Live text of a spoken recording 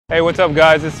Hey, what's up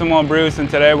guys, it's Simone Bruce, and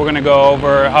today we're going to go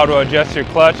over how to adjust your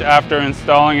clutch after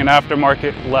installing an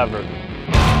aftermarket lever.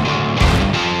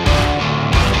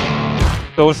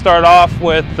 So we'll start off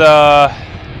with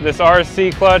this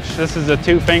RC clutch. This is a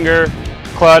 2-finger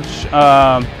clutch.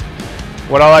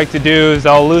 What I like to do is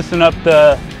I'll loosen up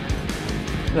the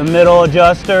middle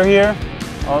adjuster here.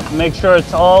 I'll make sure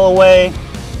it's all the way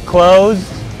closed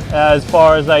as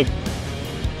far as like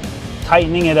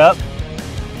tightening it up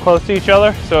close to each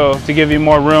other, so to give you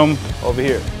more room over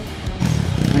here.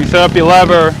 When you set up your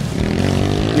lever,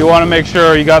 you want to make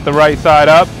sure you got the right side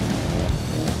up,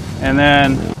 and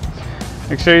then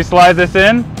make sure you slide this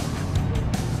in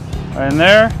right in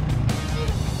there,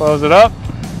 close it up.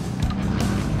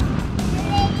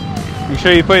 Make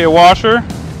sure you put your washer,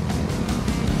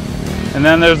 and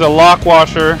then there's a lock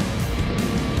washer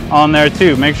on there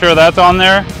too. Make sure that's on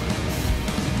there,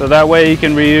 so that way you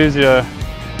can reuse the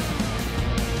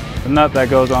nut that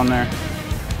goes on there.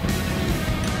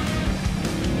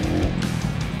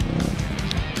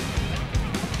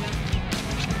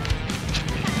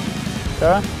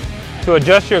 Okay. To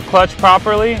adjust your clutch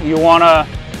properly, you want to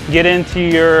get into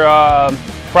your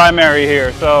primary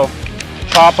here. So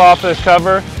pop off this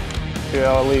cover. See,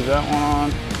 I'll leave that one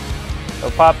on.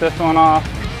 So pop this one off.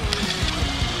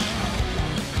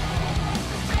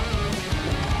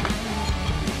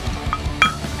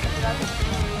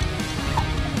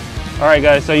 All right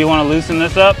guys, so you want to loosen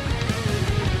this up.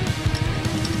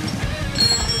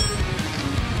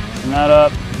 Loosen that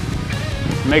up.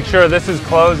 Make sure this is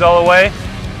closed all the way.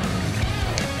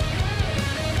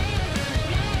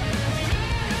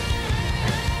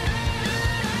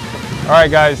 All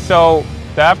right guys, so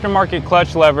the aftermarket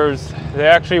clutch levers, they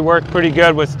actually work pretty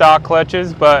good with stock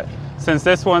clutches, but since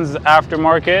this one's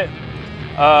aftermarket,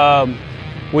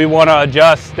 we want to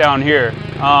adjust down here.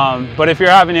 But if you're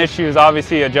having issues,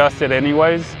 obviously adjust it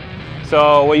anyways.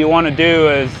 So what you want to do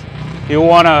is you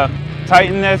want to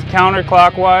tighten this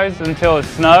counterclockwise until it's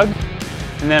snug,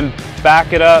 and then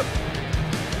back it up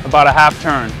about a half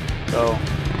turn. So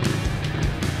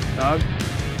snug,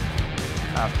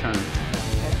 half turn.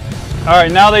 All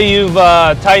right, now that you've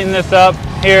tightened this up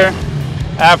here,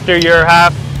 after your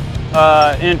half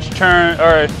inch turn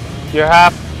or your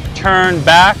half turn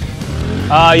back,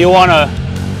 you want to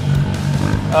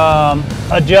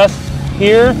adjust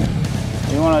here.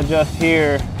 You want to adjust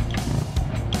here.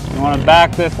 You want to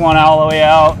back this one all the way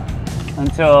out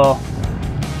until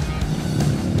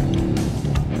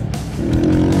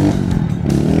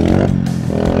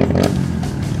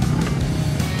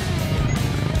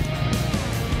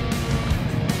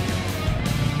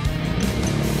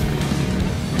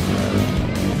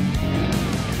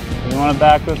you want to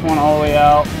back this one all the way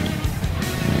out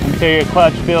until your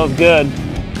clutch feels good.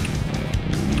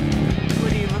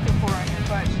 What are you looking for on your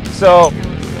clutch? So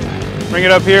bring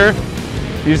it up here.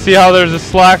 You see how there's a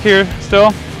slack here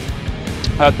still?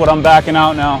 That's what I'm backing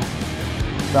out now.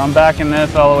 So I'm backing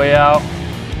this all the way out.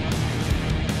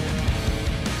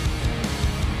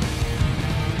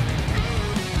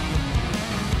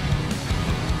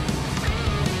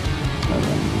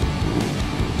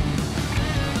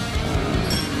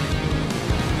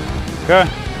 Okay.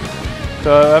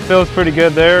 So that feels pretty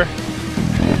good there.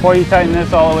 Before you tighten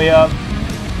this all the way up,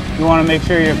 you want to make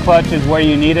sure your clutch is where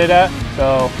you need it at.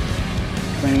 So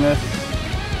bring this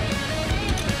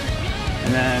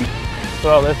and then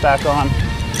throw this back on.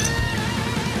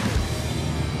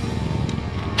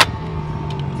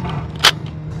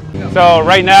 So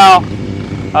right now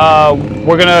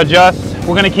we're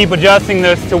going to keep adjusting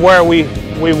this to where we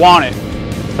want it.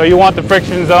 So you want the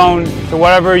friction zone to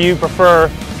whatever you prefer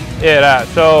it at.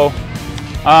 So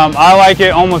I like it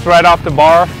almost right off the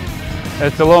bar.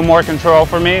 It's a little more control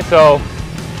for me, so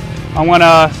I'm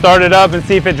gonna start it up and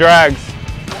see if it drags.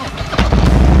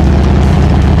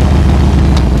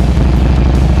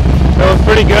 Feels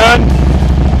pretty good.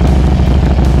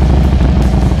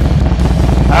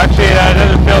 Actually, that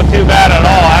doesn't feel too bad at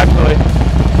all, actually.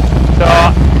 So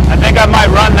I think I might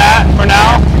run that for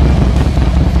now.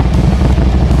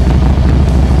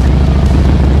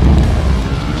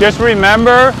 Just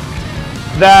remember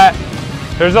that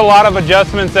there's a lot of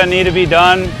adjustments that need to be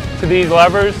done to these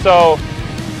levers, so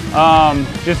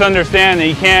just understand that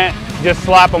you can't just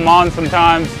slap them on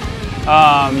sometimes.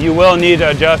 You will need to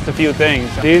adjust a few things.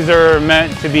 These are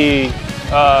meant to be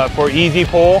for easy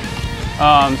pull,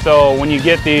 so when you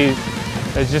get these,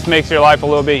 it just makes your life a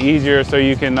little bit easier, so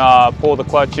you can pull the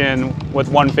clutch in with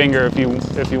one finger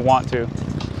if you want to.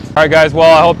 All right guys,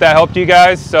 well I hope that helped you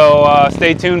guys, so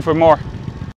stay tuned for more.